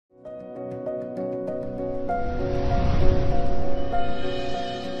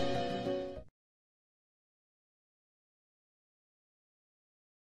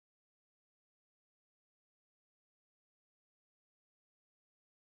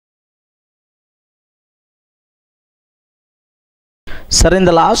Sir, in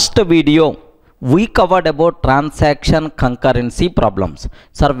the last video, we covered about transaction concurrency problems.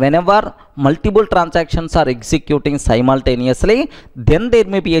 Sir, whenever multiple transactions are executing simultaneously, then there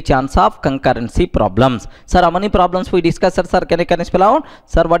may be a chance of concurrency problems. Sir, how many problems we discussed, sir? Can you spell out?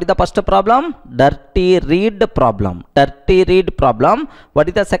 Sir, what is the first problem? Dirty read problem. Dirty read problem. What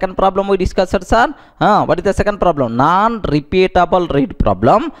is the second problem we discussed, sir? What is the second problem? Non-repeatable read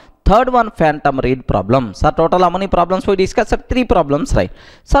problem. Third one, phantom read problem. Sir, total how many problems we discussed? 3 problems, right?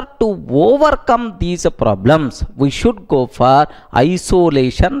 Sir, to overcome these problems, we should go for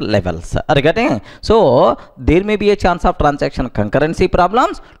isolation levels. Are you getting? So, there may be a chance of transaction concurrency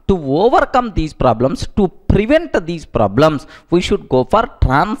problems. To overcome these problems, to prevent these problems, we should go for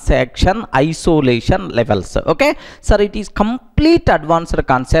transaction isolation levels. Okay? Sir, it is complete advanced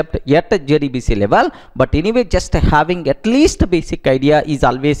concept at JDBC level, but anyway, just having at least basic idea is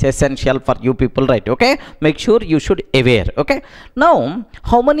always essential for you people, right? Okay? Make sure you should aware. Okay? Now,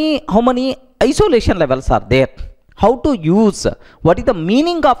 how many isolation levels are there? How to use, what is the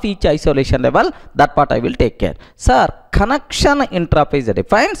meaning of each isolation level, that part I will take care. Sir, connection interface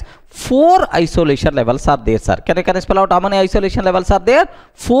defines 4 isolation levels are there, sir. Can you spell out how many isolation levels are there?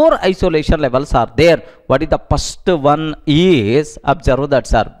 4 isolation levels are there. What is the first one is, observe that,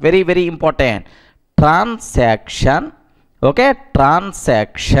 sir, very very important. Transaction, okay,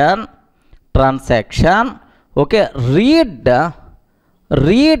 transaction, okay, read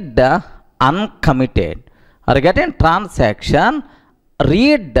uncommitted. Are you getting? Transaction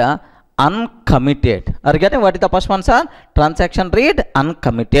read uncommitted. Are you getting? What is the first one, sir? Transaction read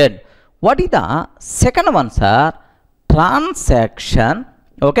uncommitted. What is the second one, sir? Transaction,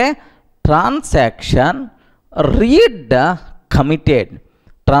 okay, transaction read committed.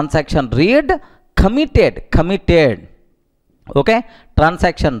 Transaction read committed. Okay,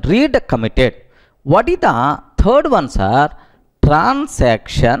 transaction read committed. What is the third one, sir?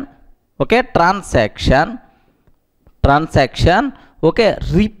 Transaction, okay, transaction, okay,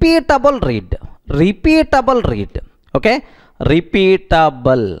 repeatable read, okay,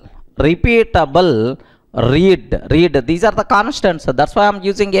 repeatable read. These are the constants, that's why I'm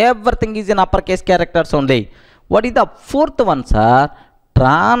using everything is in uppercase characters only. What is the fourth one, sir?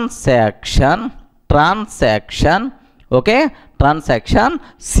 Transaction, okay, transaction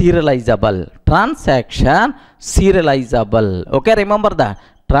serializable, okay, remember that,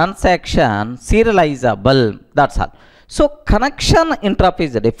 transaction serializable, that's all. So connection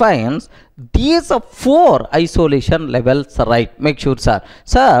interface defines these 4 isolation levels, right? Make sure, sir.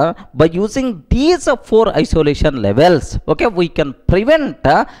 Sir, by using these 4 isolation levels, okay, we can prevent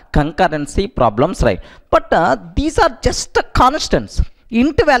concurrency problems, right? But these are just constants,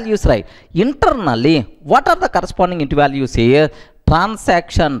 int values, right? Internally, what are the corresponding int values here?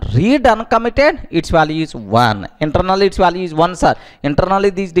 Transaction read uncommitted, its value is 1. Internally, its value is 1, sir. Internally,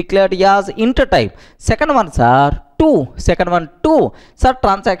 this declared as int type. Second one, sir, 2. Second one, 2. Sir,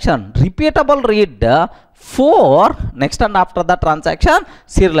 transaction repeatable read 4. Next and after the transaction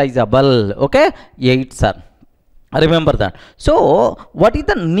serializable. Okay, 8, sir. Remember that. So, what is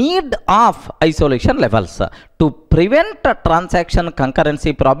the need of isolation levels? To prevent transaction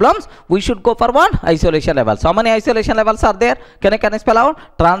concurrency problems, we should go for one isolation levels. How many isolation levels are there? Can I spell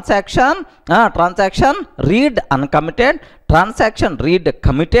out? Transaction read uncommitted, transaction read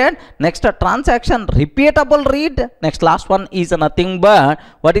committed, next transaction repeatable read, next last one is nothing but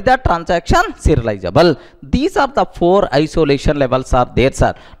what is that? Transaction serializable. These are the 4 isolation levels are there,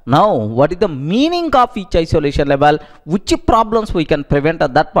 sir. Now, what is the meaning of each isolation level? Which problems we can prevent?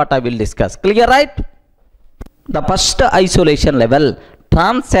 That part I will discuss. Clear, right? The first isolation level,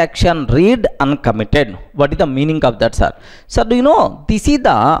 transaction read uncommitted. What is the meaning of that, sir? Sir, do you know this is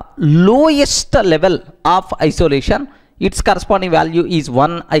the lowest level of isolation? Its corresponding value is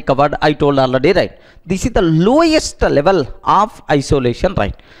 1. I covered, I told already, right? This is the lowest level of isolation,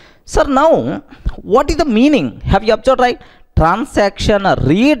 right? Sir, now what is the meaning? Have you observed, right? Transaction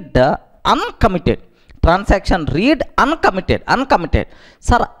read uncommitted. Transaction read uncommitted.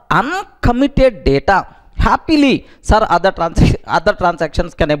 Sir, uncommitted data, happily, sir, other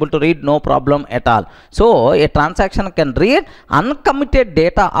transactions can able to read, no problem at all. So a transaction can read uncommitted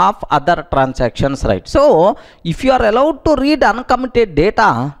data of other transactions, right? So if you are allowed to read uncommitted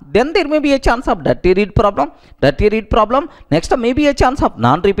data, then there may be a chance of dirty read problem. Next may be a chance of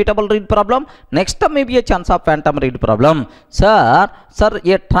non-repeatable read problem. Next may be a chance of phantom read problem. Sir,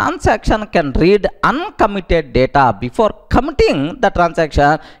 a transaction can read uncommitted data before committing the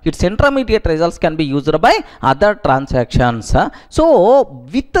transaction. Its intermediate results can be used by by other transactions. So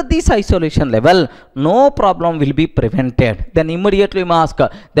with this isolation level, no problem will be prevented. Then immediately we ask,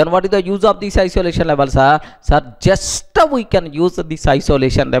 then what is the use of this isolation level, sir? Sir, just we can use this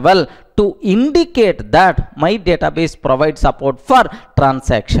isolation level to indicate that my database provides support for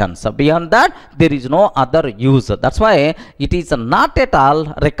transactions. Beyond that, there is no other use. That's why it is not at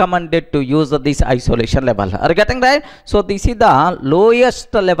all recommended to use this isolation level. Are you getting right? So this is the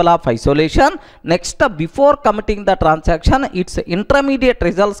lowest level of isolation. Next, before committing the transaction, its intermediate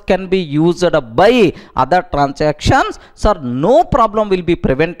results can be used by other transactions. Sir, no problem will be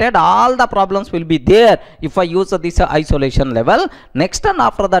prevented. All the problems will be there if I use this isolation level. Next, and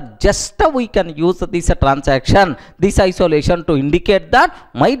after that, just we can use this transaction, this isolation, to indicate that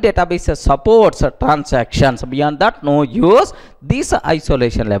my database supports transactions. Beyond that, no use. This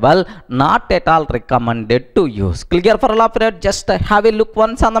isolation level not at all recommended to use. Clear for all of it? Just have a look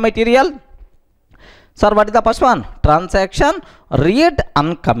once on the material. Sir, what is the first one? Transaction read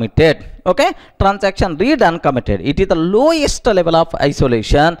uncommitted. Okay, transaction read uncommitted. It is the lowest level of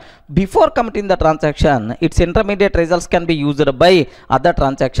isolation. Before committing the transaction, its intermediate results can be used by other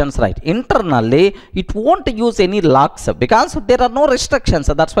transactions, right? Internally, it won't use any locks because there are no restrictions.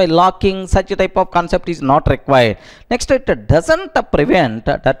 That's why locking, such a type of concept is not required. Next, it doesn't prevent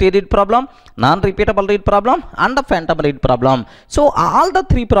dirty read problem, non-repeatable read problem, and a phantom read problem. So all the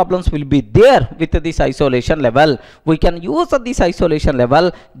three problems will be there with this isolation level. We can use this isolation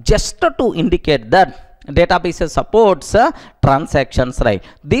level just to indicate that database supports transactions, right?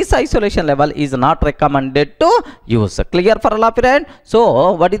 This isolation level is not recommended to use. Clear for all of you, right?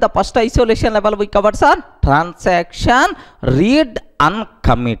 So what is the first isolation level we covered, sir? Transaction read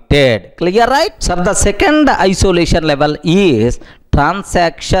uncommitted. Clear, right? Sir, the second isolation level is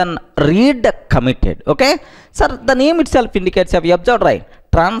transaction read committed. Okay, sir, the name itself indicates, have you observed, right?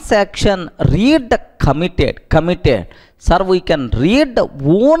 Transaction read committed. Sir, we can read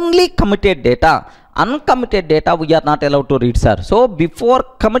only committed data. Uncommitted data we are not allowed to read, sir. So before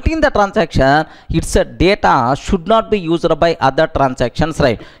committing the transaction, its data should not be used by other transactions,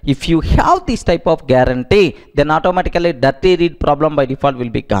 right? If you have this type of guarantee, then automatically dirty read problem by default will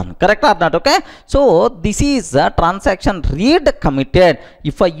be gone. Correct or not? Okay, so this is transaction read committed.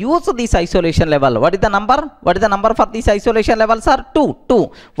 If I use this isolation level, what is the number? What is the number for this isolation level, sir?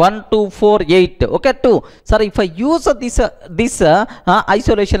 2. 1, 2, 4, 8. Okay, 2. Sir, if I use this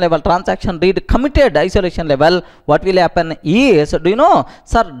isolation level, transaction read committed isolation level, what will happen is, do you know,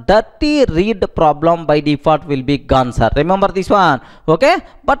 sir, dirty read problem by default will be gone, sir. Remember this one? Okay,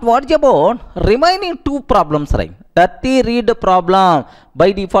 but what about remaining two problems, right? Dirty read problem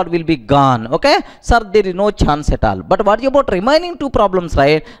by default will be gone. Okay, sir, there is no chance at all. But what about remaining two problems,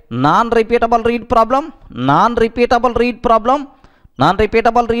 right? Non-repeatable read problem, non-repeatable read problem,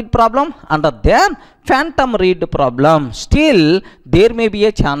 and then phantom read problem. Still there may be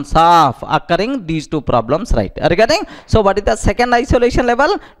a chance of occurring these two problems, right? Are you getting? So what is the second isolation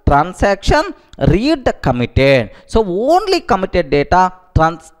level? Transaction read committed. So only committed data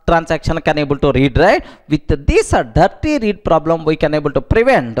transaction can able to read, right? With this dirty read problem we can able to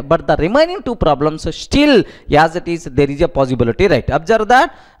prevent, but the remaining two problems still as it is, there is a possibility, right? Observe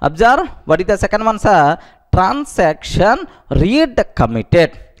that. Observe what is the second one, sir? Transaction read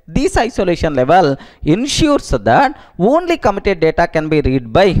committed. This isolation level ensures that only committed data can be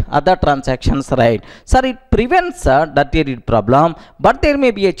read by other transactions, right? Sir, it prevents dirty read problem, but there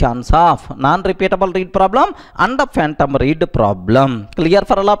may be a chance of non-repeatable read problem and a phantom read problem. Clear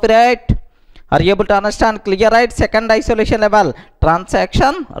for all of you, right? Are you able to understand? Clear, right? Second isolation level,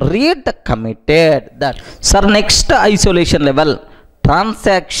 transaction read committed. That, sir, next isolation level,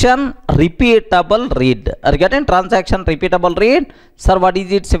 transaction repeatable read. Are you getting? Transaction repeatable read? Sir, what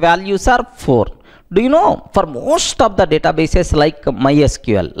is its value, sir? 4. Do you know, for most of the databases like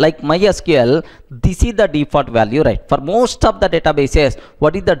MySQL, this is the default value, right? For most of the databases,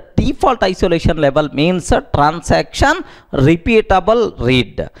 what is the default isolation level means? Transaction repeatable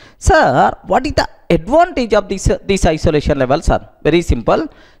read. Sir, what is the advantage of this isolation level, sir? Very simple.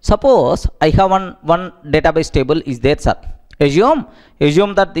 Suppose I have one database table is there, sir. Assume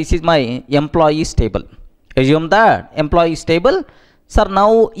that this is my employees table. Assume that employees table. Sir,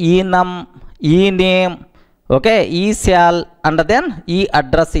 now e-name, okay, e-sal, and then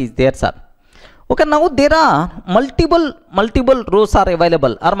e-address is there, sir. Okay, now there are multiple rows are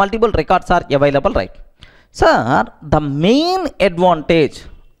available or multiple records are available, right? Sir, the main advantage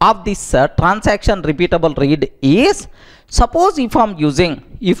of this transaction repeatable read is, suppose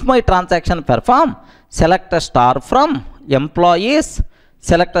if my transaction perform select a star from employees,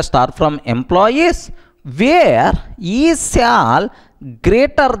 where e-sal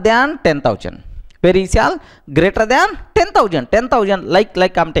greater than 10,000. Very small, greater than 10,000. 10,000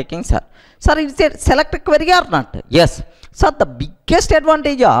 like I'm taking, sir. Sir, is it select query or not? Yes. So the biggest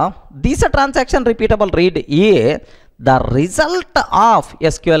advantage of this transaction repeatable read is the result of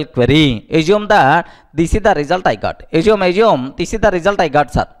SQL query. Assume that this is the result I got. Assume this is the result I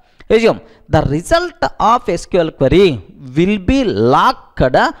got, sir. Assume the result of SQL query will be locked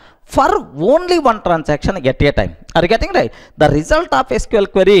for only one transaction at a time. Are you getting right? The result of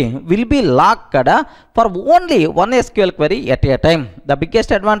SQL query will be locked for only one SQL query at a time. The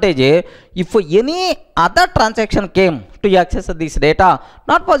biggest advantage is if any other transaction came to access this data,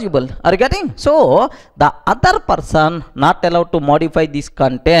 not possible. Are you getting? So the other person not allowed to modify this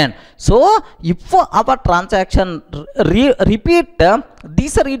content. So if our transaction repeat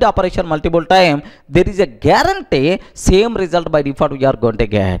this read operation multiple time, there is a guarantee same result by default we are going to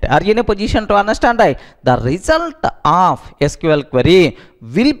get. Are you in a position to understand, right? The result of SQL query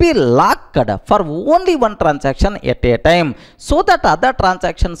will be locked for only one transaction at a time, so that other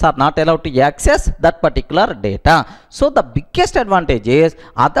transactions are not allowed to access that particular data. So the biggest advantage is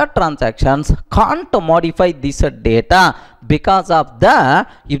other transactions can't modify this data, because of the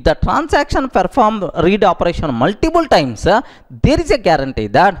if the transaction perform read operation multiple times, there is a guarantee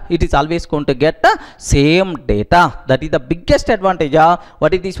that it is always going to get the same data. That is the biggest advantage of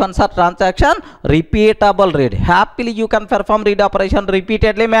what is this one, sir? Transaction repeatable read. Happily you can perform read operation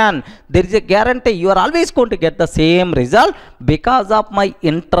repeatedly, man. There is a guarantee you are always going to get the same result because of my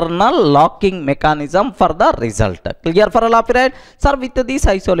internal locking mechanism for the result. Clear for all of you, right? Sir, with this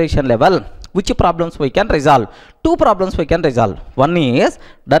isolation level, which problems we can resolve? Two problems we can resolve. One is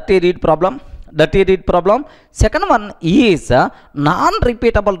dirty read problem. Second one is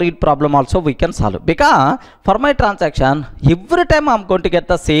non-repeatable read problem also we can solve, because for my transaction every time I am going to get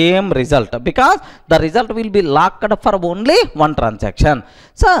the same result, because the result will be locked for only one transaction.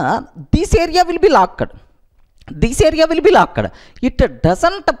 So this area will be locked. This area will be locked. It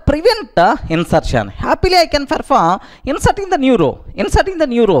doesn't prevent insertion. Happily I can perform inserting the new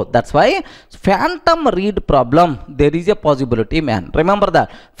row. That's why phantom read problem, there is a possibility, man. Remember that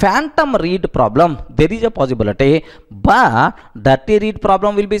phantom read problem, there is a possibility, but dirty read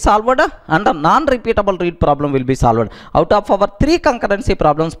problem will be solved and a non-repeatable read problem will be solved. Out of our three concurrency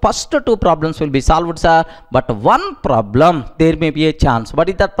problems, first two problems will be solved, sir, but one problem there may be a chance. What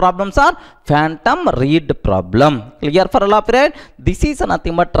is that problem, sir? Phantom read problem. Clear for all of you, right? This is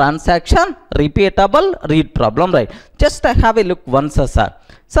nothing but transaction repeatable read problem, right? Just have a look once, sir.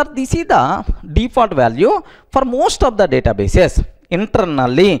 Sir, this is the default value for most of the databases.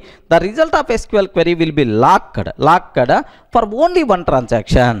 Internally, the result of SQL query will be locked for only one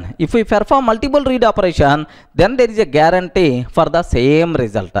transaction. If we perform multiple read operation, then there is a guarantee for the same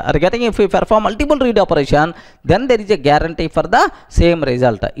result. Are you getting? If we perform multiple read operation, then there is a guarantee for the same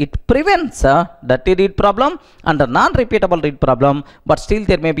result. It prevents dirty read problem and a non-repeatable read problem, but still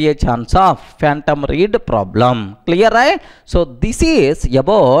there may be a chance of phantom read problem. Clear, right? So this is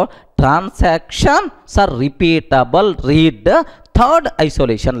about transaction repeatable read, third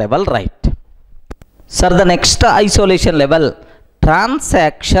isolation level, right? Sir, the next isolation level,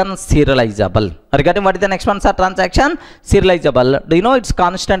 transaction serializable. Are you getting what is the next one, sir? Transaction serializable. Do you know its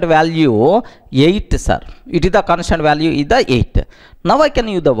constant value 8, sir? It is the constant value is the 8. Now I can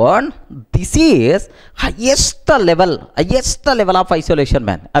use the word, this is highest level of isolation,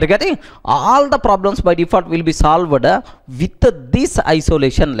 man. Are you getting? All the problems by default will be solved with this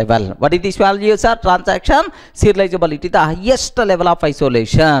isolation level. What is this value, sir? Transaction serializable. It is the highest level of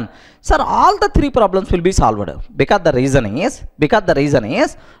isolation. Sir, all the three problems will be solved, because the reason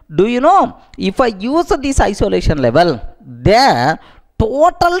is, do you know, if I use this isolation level, the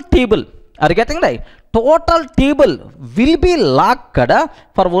total table, are you getting right? Total table will be locked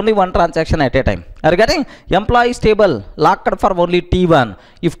for only one transaction at a time. Are you getting? Employees table locked for only T1.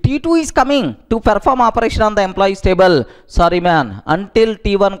 If T2 is coming to perform operation on the employees table, sorry, man, until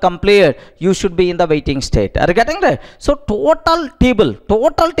T1 complete, you should be in the waiting state. Are you getting that? So total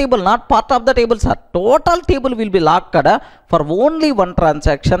table, not part of the table, sir. Total table will be locked for only one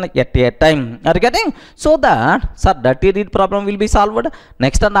transaction at a time. Are you getting? So that, sir, dirty read problem will be solved.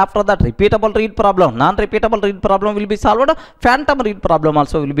 Next and after that, repeatable read problem, non-repeatable read problem will be solved. Phantom read problem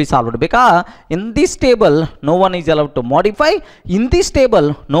also will be solved, because in this table no one is allowed to modify. In this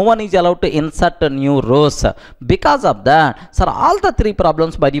table no one is allowed to insert new rows. Because of that, sir, all the three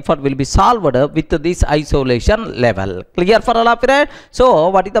problems by default will be solved with this isolation level. Clear for all of you, right? So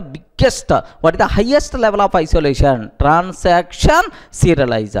what is the highest level of isolation? Transaction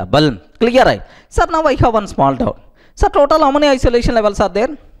serializable. Clear, right? Sir, now I have one small doubt. Sir, total how many isolation levels are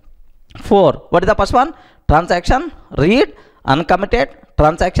there? 4. What is the first one? Transaction read uncommitted,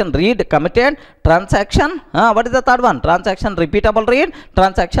 transaction read committed, transaction, what is the third one? Transaction repeatable read,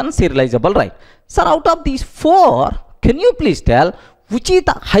 transaction serializable write. Sir, out of these 4, can you please tell which is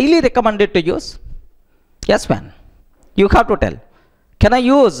the highly recommended to use? Yes, man. You have to tell. Can I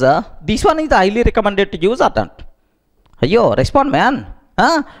use this one is the highly recommended to use or not? Ayo, respond, man.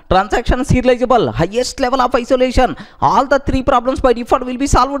 Transaction serializable, highest level of isolation. All the 3 problems by default will be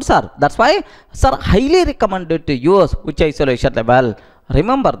solved, sir. That's why, sir, highly recommended to use which isolation level?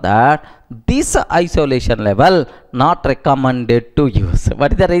 Remember that this isolation level not recommended to use.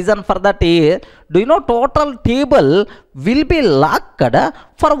 What is the reason for that? Do you know total table will be locked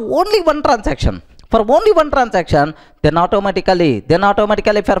for only one transaction? For only one transaction, then automatically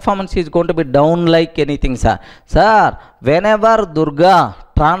performance is going to be down like anything, sir. Sir, whenever Durga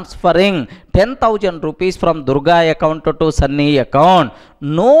transferring 10,000 rupees from Durga account to Sunny account,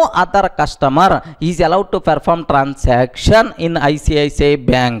 no other customer is allowed to perform transaction in ICICI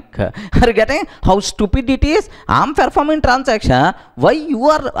Bank. Are you getting how stupid it is? I am performing transaction. Why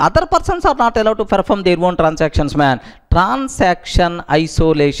other persons are not allowed to perform their own transactions, man? Transaction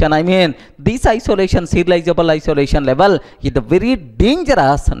isolation. I mean, this isolation, serializable isolation level is very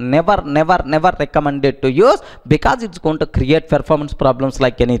dangerous. Never recommended to use because it's going to create performance problems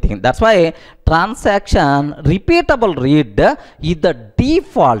like anything. That's why transaction repeatable read is the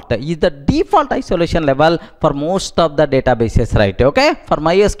default isolation level for most of the databases, right? Okay, for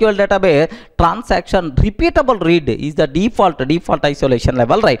MySQL database, transaction repeatable read is the default isolation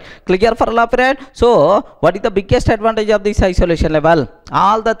level, right? Clear for all of it? So what is the biggest advantage of this isolation level?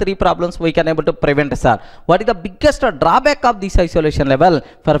 All the 3 problems we can able to prevent, sir. What is the biggest drawback of this isolation level?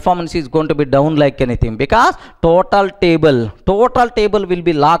 Performance is going to be down like anything because total table will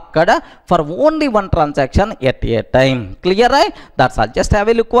be locked for only one transaction at a time. Clear, right? That's all. Just have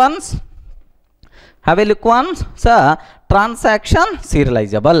a look once. Sir. Transaction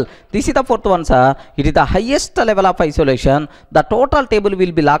serializable. This is the 4th one, sir. It is the highest level of isolation. The total table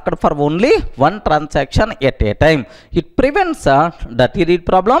will be locked for only one transaction at a time. It prevents dirty read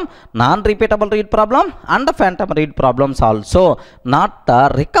problem, non-repeatable read problem, and phantom read problems also. Not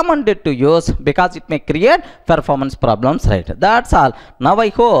recommended to use because it may create performance problems, right? That's all. Now I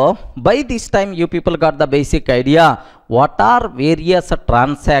hope by this time you people got the basic idea. What are various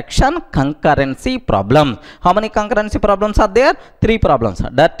transaction concurrency problems? How many concurrency problems are there? 3 problems.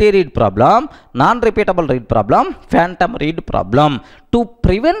 Dirty read problem, non-repeatable read problem, phantom read problem. To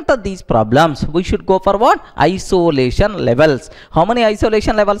prevent these problems, we should go for what? Isolation levels. How many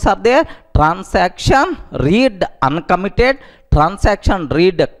isolation levels are there? Transaction read uncommitted, transaction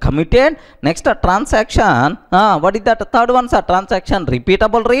read committed, next transaction, what is that third one, sir? Transaction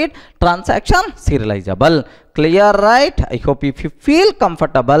repeatable read, transaction serializable. Clear, right? I hope if you feel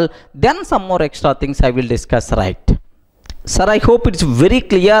comfortable, then some more extra things I will discuss, right? Sir, I hope it's very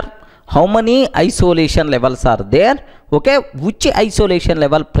clear how many isolation levels are there. Okay, which isolation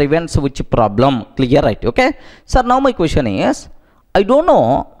level prevents which problem? Clear, right? Okay, sir, now my question is, I don't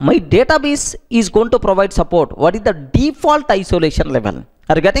know, my database is going to provide support. What is the default isolation level?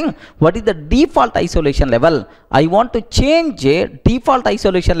 Are you getting? What is the default isolation level? I want to change a default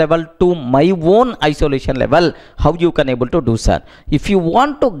isolation level to my own isolation level. How you can able to do, sir? If you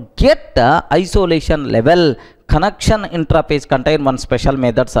want to get isolation level, connection interface contain one special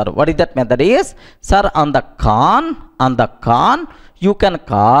method, sir. What is that method is? Sir, on the con, you can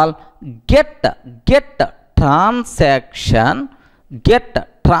call get transaction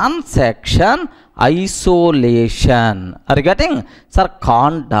isolation. Are you getting? Sir,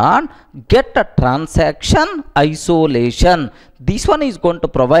 con dot get transaction isolation. This one is going to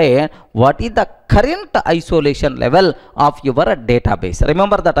provide what is the current isolation level of your database.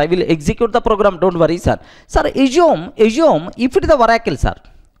 Remember that I will execute the program. Don't worry, sir. Sir, assume if it is the Oracle, sir.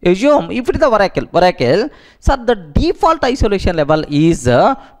 Assume if it is the Oracle, sir, the default isolation level is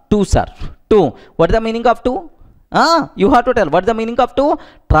 2, sir. 2. What is the meaning of 2? You have to tell what is the meaning of 2?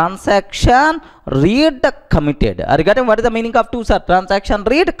 Transaction read committed. Are you getting what is the meaning of 2, sir? Transaction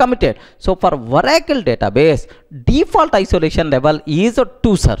read committed. So for Oracle database, default isolation level is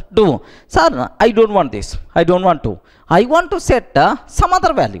 2, sir. 2. Sir, I don't want this. I don't want to. I want to set some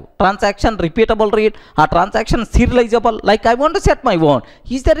other value. Transaction repeatable read or transaction serializable. Like I want to set my own.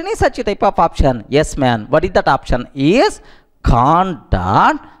 Is there any such type of option? Yes, man. What is that option? Is con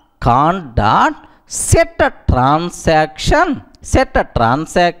dot set a transaction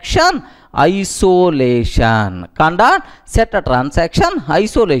isolation. Conduct set a transaction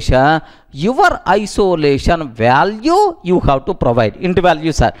isolation your isolation value you have to provide into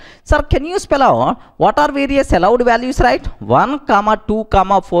value, sir. Sir, can you spell out what are various allowed values, right? 1 comma 2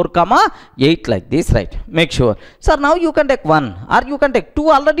 comma 4 comma 8 like this, right? Make sure, sir. Now you can take 1 or you can take 2,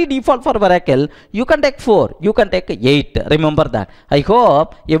 already default for Oracle. You can take 4, you can take 8. Remember that. I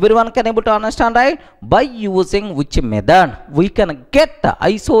hope everyone can able to understand, right? By using which method we can get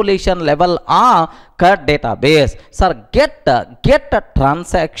isolation level of database, sir. Get a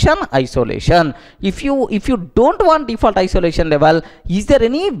transaction isolation. If you don't want default isolation level, is there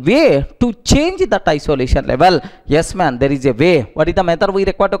any way to change that isolation level? Yes, man, there is a way. What is the method we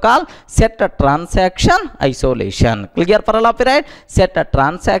require to call? Set a transaction isolation. Clear for all of you, right? Set a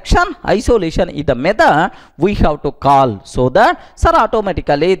transaction isolation is the method we have to call, so that, sir,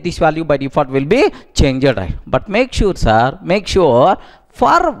 automatically this value by default will be changed, right? But make sure, sir, make sure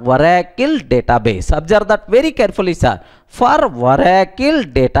for Oracle database, observe that very carefully, sir. For Oracle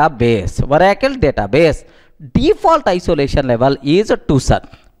database, default isolation level is 2, sir.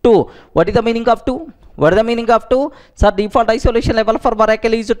 2. What is the meaning of 2? What is the meaning of 2? Sir, default isolation level for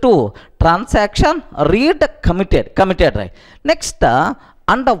Oracle is 2. Transaction read committed, right? Next,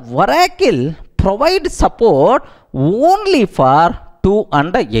 under Oracle provide support only for 2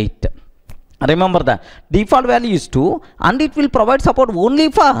 and 8. Remember that default value is 2 and it will provide support only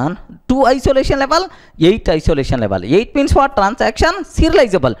for 2 isolation level, 8 isolation level. 8 means what? Transaction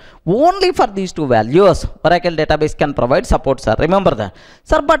serializable. Only for these 2 values Oracle database can provide support, sir. Remember that,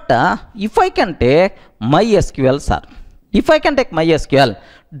 sir. But if I can take MySQL, sir, if I can take MySQL,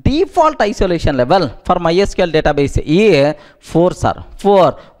 default isolation level for MySQL database is 4, sir.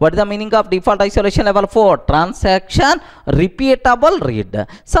 4. What is the meaning of default isolation level? 4. Transaction repeatable read.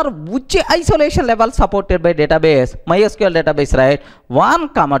 Sir, which isolation level supported by database? MySQL database, right? 1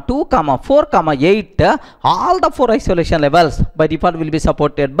 comma 2 comma 4 comma 8. All the 4 isolation levels by default will be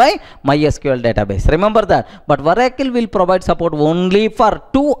supported by MySQL database. Remember that. But Oracle will provide support only for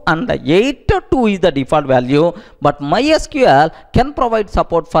 2 and 8. 2 is the default value. But MySQL can provide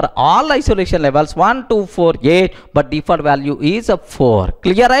support for all isolation levels 1, 2, 4, 8, but default value is 4.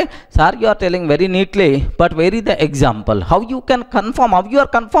 Clear, right? Sir, you are telling very neatly, but where is the example? How you can confirm? How you are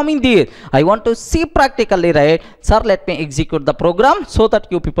confirming this? I want to see practically, right? Sir, let me execute the program so that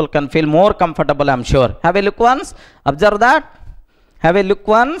you people can feel more comfortable, I'm sure. Have a look once. Observe that. Have a look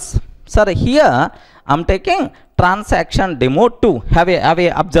once. Sir, here I'm taking transaction demo 2. Have a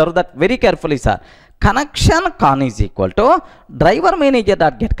observe that very carefully, sir. Connection con is equal to driver manager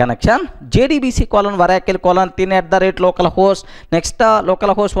dot get connection JDBC colon Oracle colon 3 at the rate localhost. Next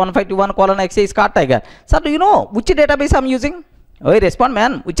localhost 1521 colon x is card tiger. Sir, do you know which database I'm using? Oh, respond,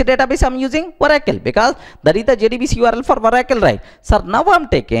 man. Which database I'm using? Oracle, because that is the JDBC URL for Oracle, right? Sir, now I'm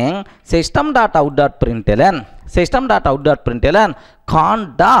taking system.out.println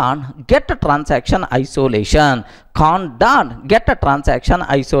con dot get a transaction isolation, con dot get a transaction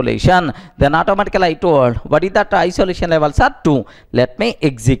isolation. Then automatically I told what is that isolation level, sir? 2. Let me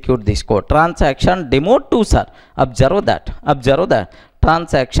execute this code. Transaction demo 2, sir. Observe that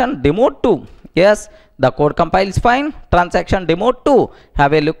transaction demo 2. Yes, the code compiles fine. Transaction demo 2.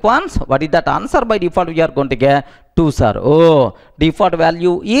 Have a look once. What is that answer? By default we are going to get 2, sir. Oh, default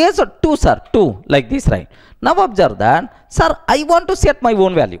value is 2, sir. 2 like this, right? Now observe that, sir, I want to set my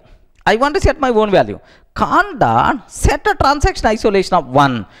own value. Con dot set a transaction isolation of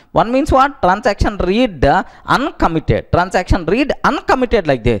 1. 1 means what? Transaction read uncommitted.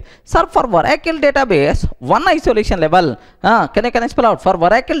 Like this. Sir, for Oracle database, 1 isolation level. Can I spell out? For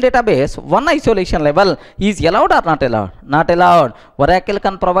Oracle database, 1 isolation level is allowed or not allowed? Not allowed. Oracle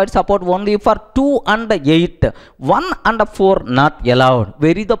can provide support only for 2 and 8. 1 and 4 not allowed.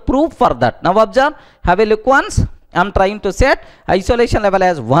 Where is the proof for that? Now observe. Have a look once. I'm trying to set isolation level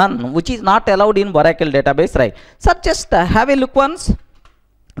as 1, which is not allowed in Oracle database, right? So just have a look once.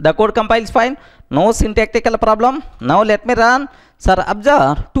 The code compiles fine. No syntactical problem. Now let me run. Sir,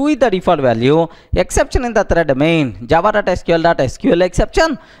 observe 2 is the default value. Exception in the thread main. Java.sql.sql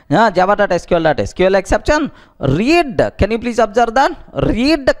exception. Java.sql.sql exception. Read. Can you please observe that?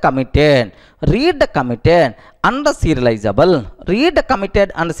 Read committed and serializable. Read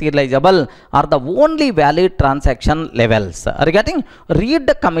committed and serializable are the only valid transaction levels. Are you getting?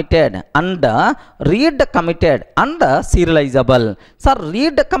 Read committed and serializable. Sir,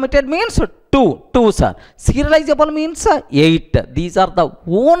 read committed means 2, sir. Serializable means 8. These are the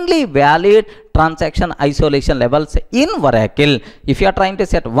only valid transaction isolation levels in Oracle. If you are trying to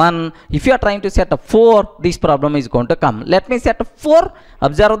set 1, if you are trying to set a 4, this problem is going to come. Let me set a 4.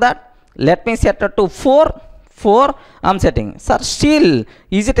 Observe that. Let me set it to 4. I'm setting. Sir, still,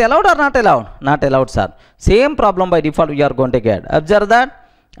 is it allowed or not allowed? Not allowed, sir. Same problem by default we are going to get. Observe that.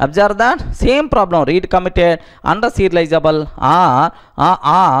 Observe that same problem, read committed under serializable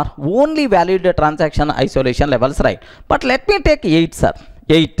are only valid transaction isolation levels, right? But let me take 8, sir.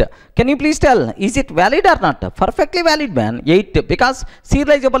 8. Can you please tell, is it valid or not? Perfectly valid, man. 8, because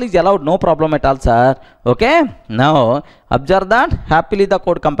serializable is allowed, no problem at all, sir. Okay. Now observe that happily the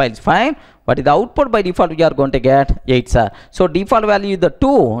code compiles fine. What is the output? By default we are going to get 8, sir. So default value is the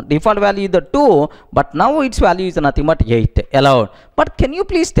 2. Default value is the 2. But now its value is nothing but 8 allowed. But can you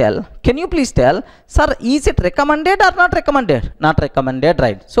please tell? Can you please tell, sir? Is it recommended or not recommended? Not recommended,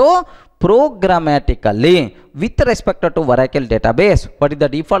 right? So programmatically with respect to Oracle database, what is the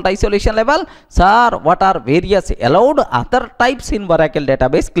default isolation level? Sir, what are various allowed other types in Oracle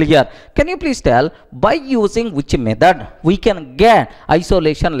database? Clear. Can you please tell by using which method we can get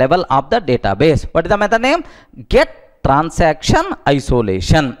isolation level of the database? What is the method name? Get transaction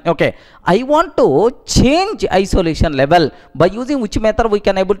isolation. Okay, I want to change isolation level by using which method we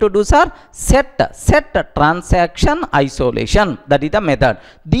can able to do, sir? Set transaction isolation. That is the method.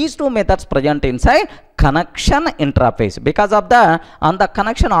 These two methods present inside connection interface. Because of that, on the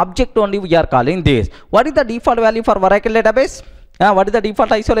connection object only we are calling this. What is the default value for Oracle database? What is the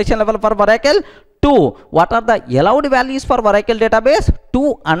default isolation level for Oracle? 2. What are the allowed values for Oracle database?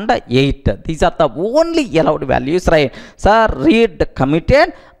 2 and 8. These are the only allowed values, right? Sir, read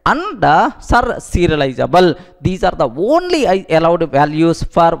committed and sir, serializable. These are the only allowed values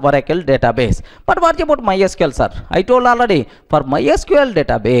for Oracle database. But what about MySQL, sir? I told already, for MySQL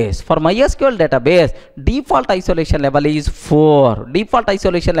database, default isolation level is 4. Default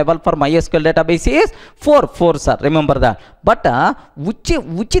isolation level for MySQL database is 4, sir. Remember that. But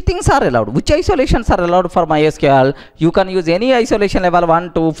which things are allowed? Which isolations are allowed for MySQL? You can use any isolation level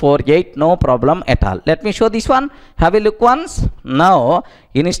 1, 2, 4, 8, no problem at all. Let me show this one. Have a look once. Now,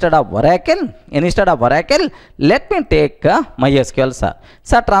 instead of Oracle, let me take MySQL, sir.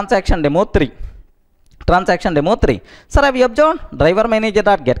 Sir, transaction demo 3. Transaction demo 3. Sir, have you observed? Driver manager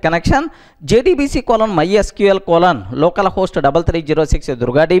dot get connection, JDBC colon MySQL colon localhost 3306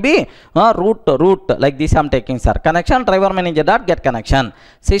 Durga DB root like this I'm taking, sir. Connection driver manager dot get connection,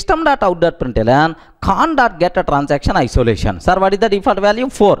 system dot out dot println con dot get a transaction isolation. Sir, what is the default value?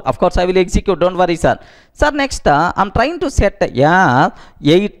 4. Of course, I will execute. Don't worry, sir. Sir, next I'm trying to set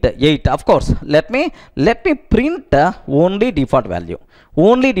 8. Of course, let me print only default value.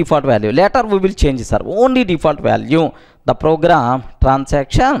 Only default value. Later we will change, sir. Only default value. The program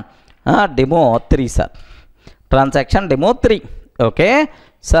transaction demo 3, sir. Transaction demo 3. Okay,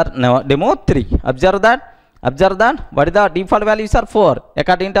 sir. Now demo 3. Observe that. What is the default value, sir? 4.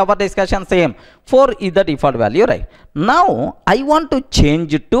 According to our discussion, same. 4 is the default value, right? Now I want to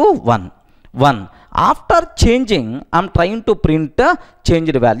change to 1. After changing, I'm trying to print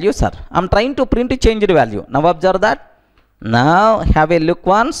changed value, sir. I'm trying to print changed value. Now observe that. Now have a look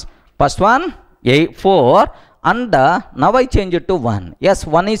once. First one 4 and now I change it to 1. Yes,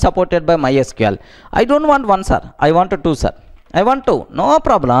 1 is supported by MySQL. I don't want 1, sir. I want 2, sir. I want 2. No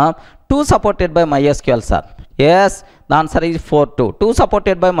problem. 2 supported by MySQL, sir. Yes, the answer is 4 2. 2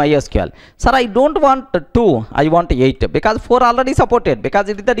 supported by MySQL. Sir, I don't want 2. I want 8 because 4 already supported because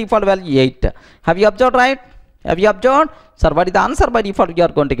it is the default value 8. Have you observed, right? Have you observed? Sir, what is the answer? By default you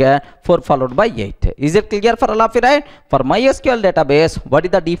are going to get 4 followed by 8. Is it clear for all of you, right? For MySQL database, what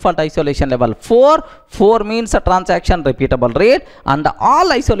is the default isolation level? 4. 4 means a transaction repeatable rate and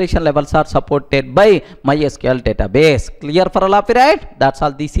all isolation levels are supported by MySQL database. Clear for all of you, right? That's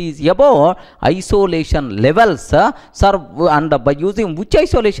all. This is about isolation levels, sir, and by using which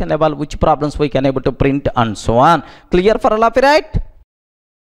isolation level, which problems we can able to print and so on. Clear for all of you, right?